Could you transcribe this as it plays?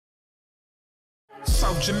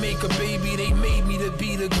South Jamaica, baby, they made me to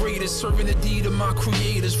be the greatest. Serving the deed of my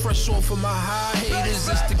creators, fresh off of my high haters.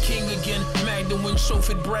 It's the king again, Magdalene,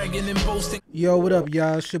 Chauffeur, bragging and boasting. Yo, what up,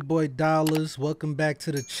 y'all? It's your boy Dollars. Welcome back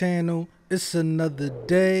to the channel. It's another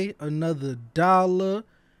day, another dollar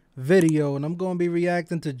video, and I'm gonna be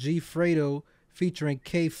reacting to G Fredo featuring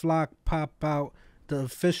K Flock Pop Out, the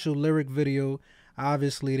official lyric video.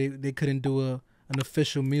 Obviously, they couldn't do an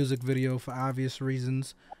official music video for obvious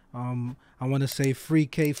reasons. I want to say free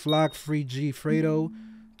K Flock, free G Fredo,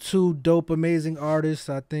 two dope, amazing artists.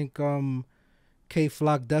 I think K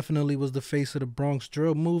Flock definitely was the face of the Bronx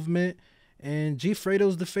drill movement, and G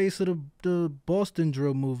Fredo's the face of the Boston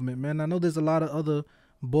drill movement, man. I know there's a lot of other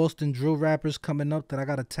Boston drill rappers coming up that I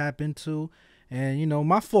gotta tap into. And, you know,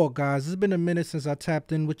 my fault, guys. It's been a minute since I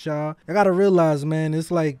tapped in with y'all. I gotta realize, man,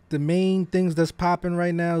 it's like the main things that's popping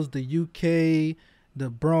right now is the UK, the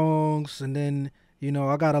Bronx, and then, you know,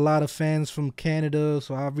 I got a lot of fans from Canada,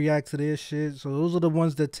 so I react to their shit. So those are the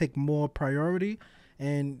ones that take more priority.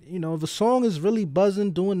 And, you know, if a song is really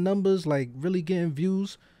buzzing, doing numbers, like really getting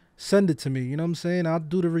views, send it to me. You know what I'm saying? I'll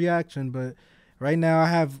do the reaction. But right now I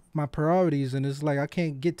have my priorities, and it's like I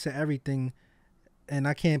can't get to everything, and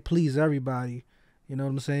I can't please everybody. You know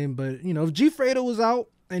what I'm saying? But, you know, if G Fredo was out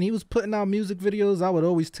and he was putting out music videos, I would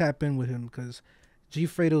always tap in with him, because G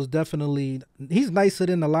Fredo's definitely, he's nicer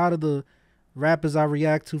than a lot of the rappers I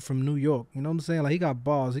react to from New York. You know what I'm saying? Like, he got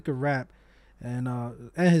bars, he could rap, and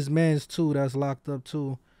his mans too that's locked up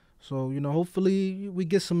too. So, you know, hopefully we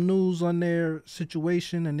get some news on their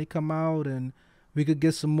situation and they come out and we could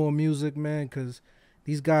get some more music, man, because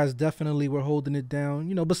these guys definitely were holding it down.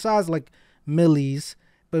 You know, besides like Millies,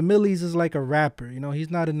 but Millies is like a rapper. You know, he's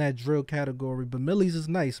not in that drill category, but Millies is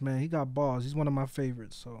nice, man. He got bars. He's one of my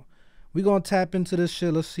favorites. So we gonna tap into this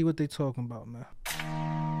shit. Let's see what they talking about, man.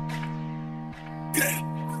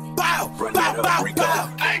 Bow, bow, bow, bow.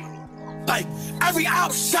 Like every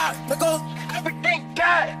out shot, nigga, everything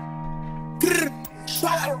got.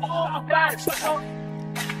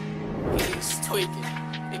 Niggas tweaking,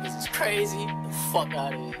 niggas is crazy. The fuck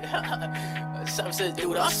out of here. Some said,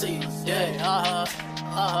 dude, I see you. Yeah,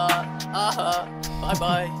 bye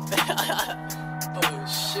bye. Oh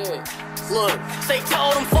shit. Look, say to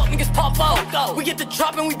all them fuck niggas pop out. We get the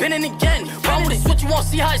drop and we been in again. Run with it, switch, you won't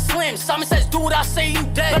see how it slams. Simon says, do what I say, you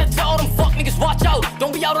dead. Better tell all them fuck niggas, watch out.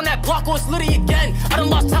 Don't be out on that block or it's litty again. I done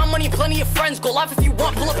lost time, money, and plenty of friends. Go live if you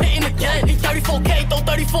want, pull up hitting again. Need 34K, throw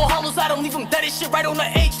 34 hollows. I don't leave them dead as shit right on the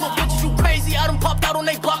H. Little bitches, you crazy. I done popped out on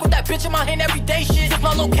they block with that bitch in my hand every day. Shit, it's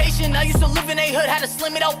my location. I used to live in a hood, had to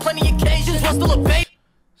slim it out plenty of occasions. Was still a baby.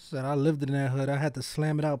 Said I lived in that hood, I had to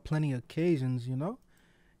slam it out plenty of occasions, you know?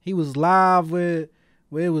 He was live where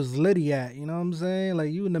it was litty at, you know what I'm saying?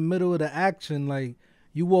 Like, you in the middle of the action, like,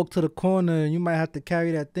 you walk to the corner and you might have to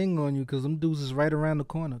carry that thing on you because them dudes is right around the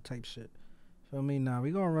corner type shit. Feel me? Nah, we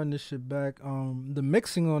gonna run this shit back. The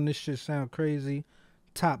mixing on this shit sound crazy,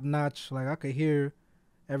 top notch. Like, I could hear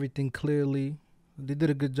everything clearly. They did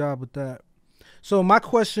a good job with that. So my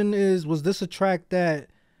question is, was this a track that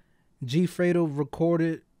G Fredo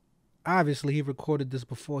recorded? Obviously, he recorded this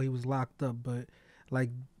before he was locked up, but like,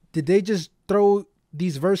 did they just throw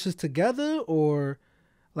these verses together, or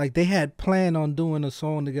like they had planned on doing a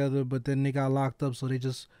song together, but then they got locked up, so they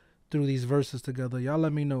just threw these verses together? Y'all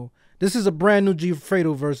let me know. This is a brand new G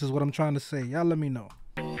Fredo verse is what I'm trying to say. Y'all let me know.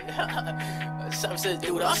 Some said,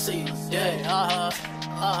 dude, I see you. Yeah,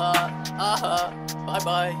 bye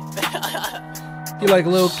bye. You like a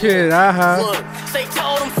little kid, Look, say to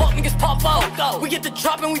all them fuck niggas pop out. We get the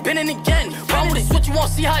drop and we been in again. Run with it, switch, you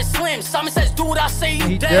won't see how it slams. Simon says, do what I say,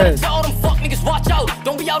 you dead. Tell all them fuck niggas, watch out.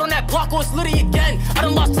 Don't be out on that block or it's litty again. I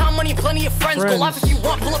done lost time, money, and plenty of friends. Go live if you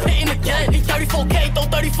want, pull up hitting again. Need 34K, throw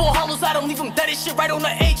 34 hollows. I don't leave them dead as shit right on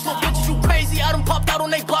the H. Little bitches, you crazy. I done popped out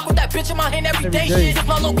on they block with that bitch in my hand every day. Shit, it's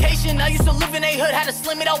my location. I used to live in a hood, had to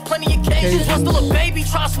slim it out plenty of occasions. Was still a baby,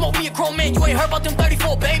 try to smoke me a grown man. You ain't heard about them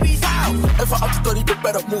 34 babies. If I up to 30, the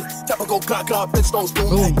better move. Tap a go clock, bitch, those do.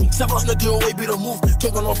 700 deal, way be the move.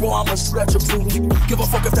 Talking on bro, I'ma shoot at your crew. Give a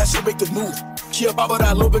fuck if that shit make the move. She about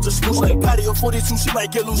that little bitch of smooth. Like Patty or 42, she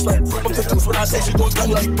might get loose. Like, I'm confused when I say she gon'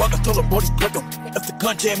 gun like buck until the body break him. If the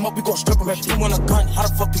gun jam up, we gon' strip him. If you want a gun, how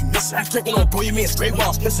the fuck we miss it? Drinking on boy, you mean straight while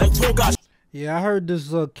I'm pissing. Real guys. Yeah, I heard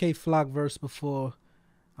this K Flock verse before.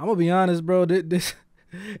 I'm gonna be honest, bro. This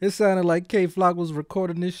it sounded like K Flock was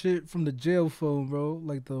recording this shit from the jail phone, bro.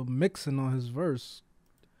 Like the mixing on his verse.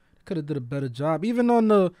 Could have did a better job. Even on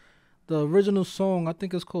the original song, I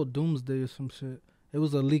think it's called Doomsday or some shit. It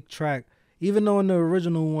was a leaked track. Even though in the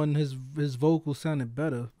original one his vocals sounded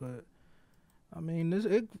better, but I mean,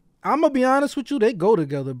 I'm gonna be honest with you, they go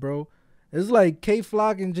together, bro. It's like K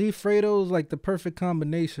Flock and G Fredo is like the perfect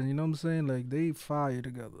combination. You know what I'm saying? Like they fire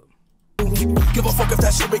together. Give a fuck if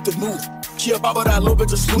that shit make the news. She about that little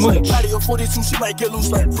bitch of smooth. Like patty of 42, she might get loose.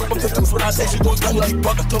 Like I'm the deuce when I say she gon' gun like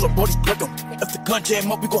buck until the body click him. If the gun jam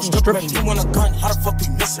up, we gon' strip him. You want a gun? How the fuck we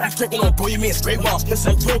miss it? Drinking on boy, you mean straight walls.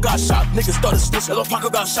 Listen, Will got shot, niggas started snitching. Lil' Paco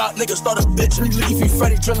got shot, niggas started bitch. Leafy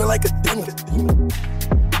Freddy drilling like a demon.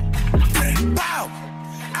 Bow!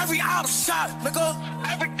 Every out shot, nigga.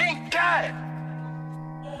 Everything died.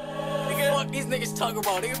 Nigga, what these niggas talk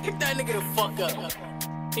about? Nigga, pick that nigga the fuck up.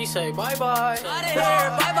 He say bye-bye. Out of here,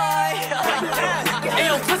 bye-bye. Hey,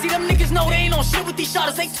 yo, pussy, them niggas know they ain't on shit with these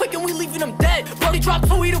shotters. They tweaking, we leaving them dead. Brody dropped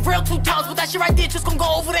 2, he the real 2 times, but that shit right there just gonna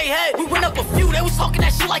go over their head. We went up a few, they was talking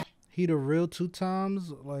that shit like... He the real 2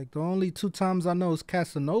 times? Like, the only 2 times I know is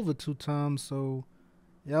Casanova 2 times, so...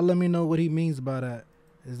 Y'all let me know what he means by that.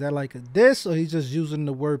 Is that like a diss, or he's just using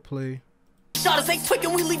the wordplay? Shotters, they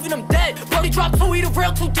tweaking, we leaving them dead. Brody dropped 2, he the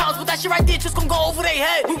real 2 times, but that shit right there just gonna go over their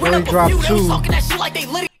head. We went up a few, they was talking that shit like they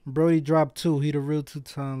lit. Brody dropped 2, he the real 2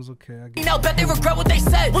 times. Okay, I get it. Now bet they regret what they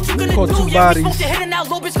said. What you gonna do? Yeah, we supposed to hit it now,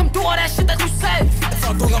 little bitch, come do all that shit that you said. If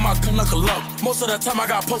I don't got my gun, knuckle up. Most of the time I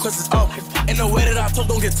got poked cause it's up. In the way that I told,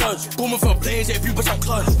 don't get touched. Booming for blades, yeah, people I'm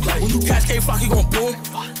clutch. Like, when you catch K-Flock, you gon' boom.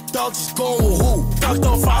 Dogs just going with who? Ducked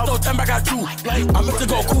on 5, though, 10 back at you. Like, I'm meant to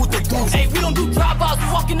go cool with the dudes. Hey, we don't do drive-bys,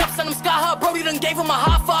 we walking up, send them sky high. Brody done gave him a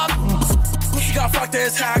high five. Pussy got flocked to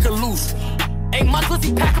his head, I could loose. Hey, my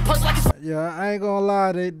pussy pack a punch like it's... Yeah, I ain't gonna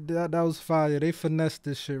lie, that was fire. They finessed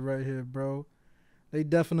this shit right here, bro. They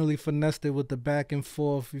definitely finessed it with the back and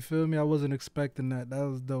forth. You feel me? I wasn't expecting that. That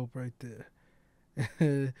was dope right there.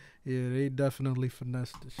 Yeah, they definitely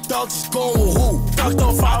finessed this shit. Dogs just going with who? Ducked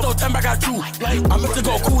on 5, though, 10 back at you. Like, I'm meant to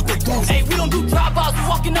go cool with the dudes. Hey, we don't do drive-bys, we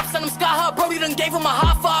walking up, send them sky high. Brody done gave him a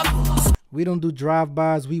high five. We don't do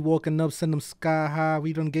drive-bys, we walking up, send them sky high.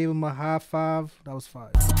 We done gave him a high five. That was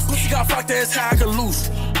fire. Pussy got flocked to his head, I could loose.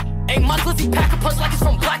 Hey, my pussy pack a punch like it's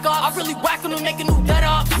from Black Ops. I really whack on him, making new dead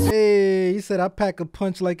ops. Hey, he said I pack a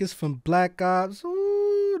punch like it's from Black Ops.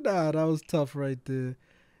 Ooh, nah, that was tough right there.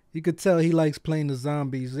 You could tell he likes playing the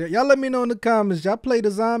zombies. Y'all let me know in the comments. Y'all play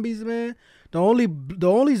the zombies, man? The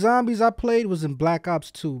only zombies I played was in Black Ops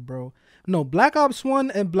 2, bro. No, Black Ops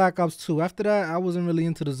 1 and Black Ops 2. After that, I wasn't really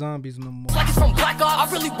into the zombies no more. Like it's from Black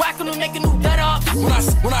Ops. I really whack on him, making new dead ops.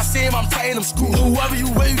 When I see him, I'm tying him screws. Whoever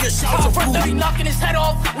you wear, you get shot with your Fredo be knocking his head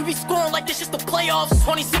off. We be scoring like this just the playoffs.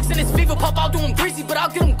 26 in his fever pop, I'll do him greasy, but I'll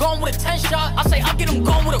get him going with a 10 shot. I say I'll get him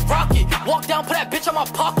going with a rocket. Walk down, put that bitch on my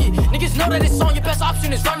pocket. Niggas know that it's on, your best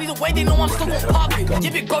option is run either way. They know I'm still gon' pop it.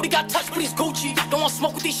 Yeah, big Brody got touched, but he's Gucci. Don't want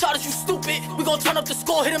smoke with these shotters, you stupid. We gon' turn up the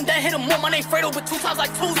score, hit him, then hit him more. My name Fredo, but 2 times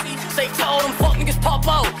like Tuesday. Say tell all them fuck niggas pop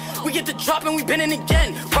out. We get the drop and we been in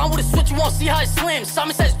again. Round with a switch, you won't see how it slams.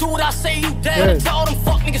 Simon says, do what I say, you dead. Tell all them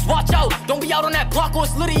fuck niggas, watch out. Don't be out on that block or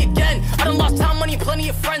it's litty again. I done lost time, money, and plenty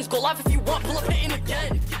of friends. Go live if you want, pull up hitting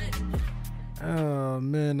again. Oh,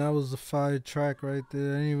 man, that was a fire track right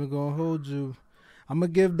there. I ain't even gonna hold you. I'm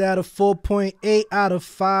gonna give that a 4.8 out of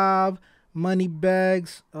 5. Money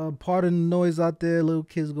bags. Pardon the noise out there. Little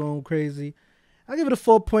kids going crazy. I'll give it a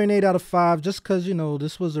 4.8 out of 5 just because, you know,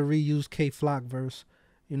 this was a reused K-Flock verse.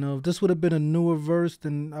 You know, if this would have been a newer verse,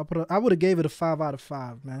 then I would have gave it a 5 out of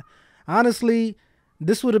 5, man. Honestly,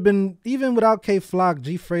 this would have been, even without K-Flock,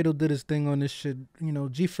 G Fredo did his thing on this shit. You know,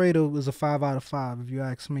 G Fredo was a 5 out of 5 if you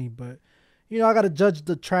ask me. But, you know, I got to judge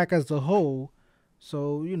the track as a whole.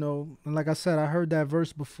 So, you know, and like I said, I heard that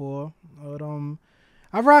verse before. But,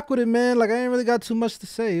 I rock with it, man. Like, I ain't really got too much to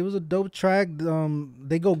say. It was a dope track.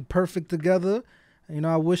 They go perfect together. You know,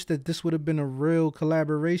 I wish that this would have been a real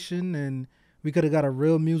collaboration and we could have got a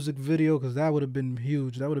real music video because that would have been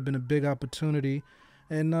huge. That would have been a big opportunity.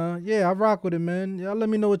 And, yeah, I rock with it, man. Y'all let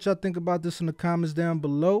me know what y'all think about this in the comments down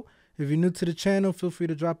below. If you're new to the channel, feel free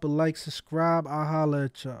to drop a like, subscribe. I'll holla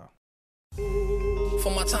at y'all. For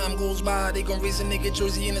my time goes by, they gon' raise a nigga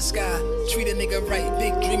jersey in the sky. Treat a nigga right,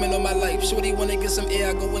 big dreaming on my life. Shorty wanna get some air,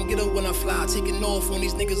 I go and get her when I fly. Taking off when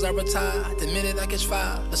these niggas I retire. The minute I catch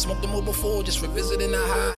fire, I smoked them all before, just revisiting the high.